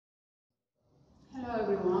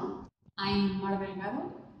everyone. I'm Mar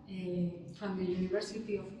Delgado from the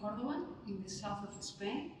University of Cordoba in the south of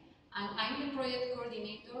Spain, and I'm the project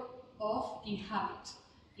coordinator of Inhabit.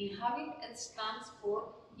 Inhabit stands for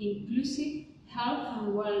Inclusive Health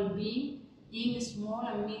and Wellbeing in Small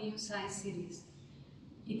and Medium-Sized Cities.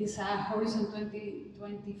 It is a Horizon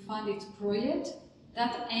 2020 funded project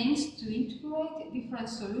that aims to integrate different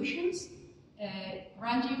solutions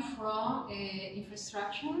ranging from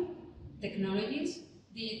infrastructure technologies,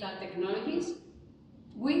 digital technologies,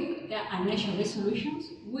 with nature-based solutions,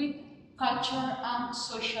 with culture and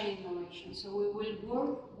social innovation. So we will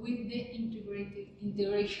work with the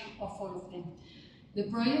integration of all of them. The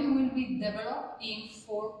project will be developed in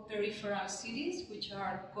 4 peripheral cities, which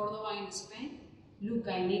are Cordoba in Spain,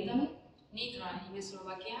 Lucca in Italy, Nitra in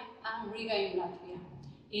Slovakia, and Riga in Latvia.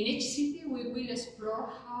 In each city, we will explore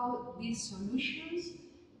how these solutions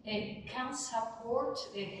can support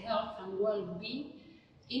health and well-being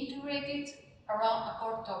integrated around a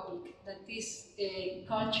core topic that is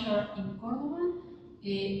culture in Cordoba,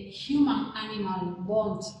 human-animal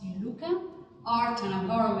bonds in Lucca, art and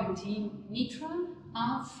environment in Nitra,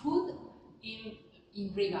 and food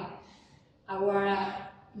in Riga. Our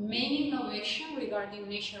main innovation regarding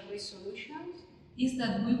nature-based solutions is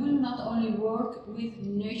that we will not only work with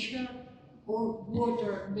nature or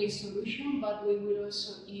water-based solution, but we will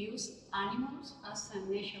also use animals as a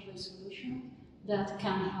nature-based solution that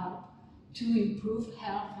can help to improve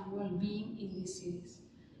health and well-being in these cities.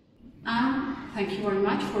 And thank you very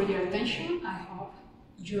much for your attention. I hope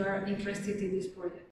you are interested in this project.